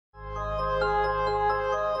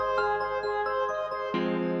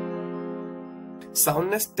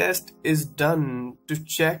Soundness test is done to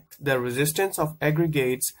check the resistance of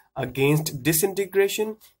aggregates against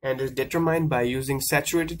disintegration and is determined by using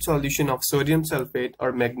saturated solution of sodium sulfate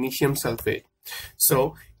or magnesium sulfate.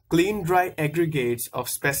 So clean dry aggregates of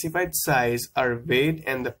specified size are weighed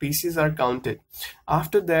and the pieces are counted.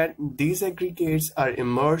 After that, these aggregates are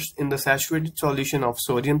immersed in the saturated solution of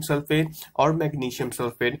sodium sulfate or magnesium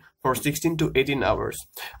sulfate for 16 to 18 hours.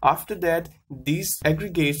 After that, these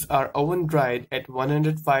aggregates are oven dried at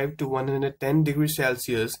 105 to 110 degrees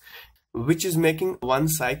Celsius, which is making one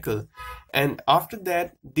cycle. And after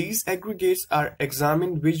that, these aggregates are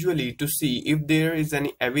examined visually to see if there is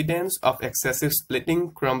any evidence of excessive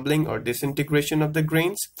splitting, crumbling, or disintegration of the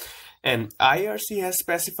grains. And IRC has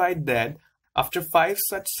specified that after 5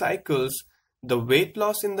 such cycles, the weight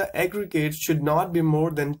loss in the aggregates should not be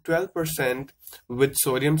more than 12% with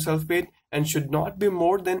sodium sulfate and should not be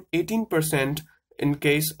more than 18% in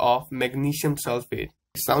case of magnesium sulfate.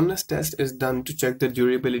 Soundness test is done to check the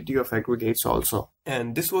durability of aggregates also.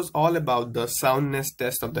 And this was all about the soundness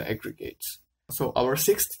test of the aggregates. So our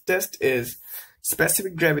 6th test is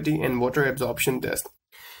specific gravity and water absorption test.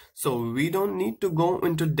 So we don't need to go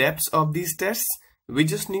into depths of these tests. We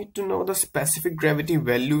just need to know the specific gravity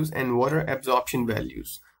values and water absorption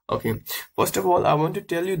values. Okay, first of all, I want to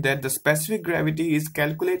tell you that the specific gravity is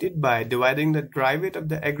calculated by dividing the dry weight of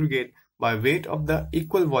the aggregate by weight of the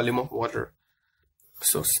equal volume of water.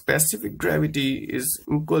 So specific gravity is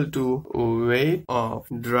equal to weight of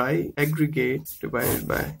dry aggregate divided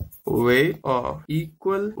by weight of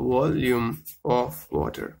equal volume of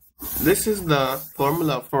water. This is the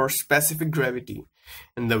formula for specific gravity,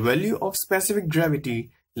 and the value of specific gravity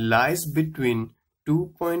lies between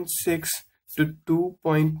 2.6 to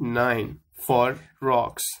 2.9 for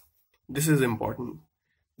rocks. This is important.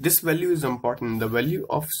 This value is important. The value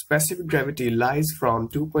of specific gravity lies from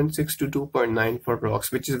 2.6 to 2.9 for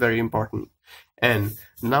rocks, which is very important. And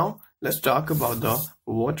now let's talk about the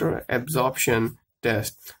water absorption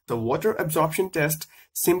test. The water absorption test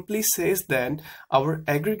simply says that our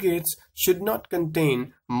aggregates should not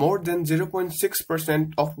contain more than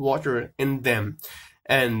 0.6% of water in them.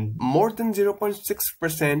 And more than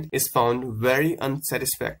 0.6% is found very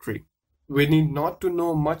unsatisfactory. We need not to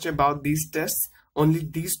know much about these tests. Only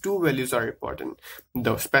these two values are important.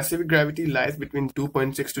 The specific gravity lies between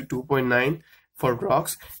 2.6 to 2.9 for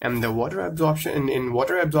rocks, and the water absorption in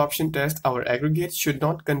water absorption test, our aggregates should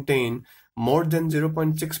not contain more than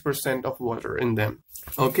 0.6% of water in them.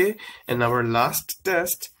 Okay, and our last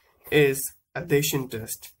test is adhesion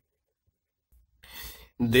test.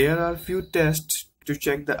 There are few tests to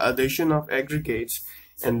check the adhesion of aggregates,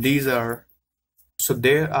 and these are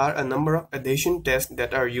there are a number of adhesion tests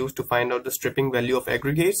that are used to find out the stripping value of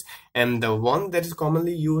aggregates, and the one that is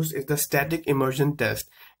commonly used is the static immersion test.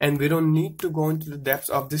 And we don't need to go into the depths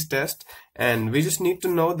of this test, and we just need to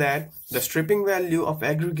know that the stripping value of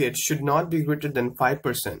aggregates should not be greater than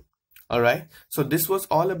 5%. Alright, so this was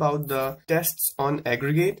all about the tests on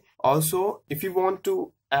aggregate. Also, if you want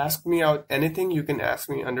to ask me out anything, you can ask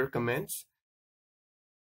me under comments.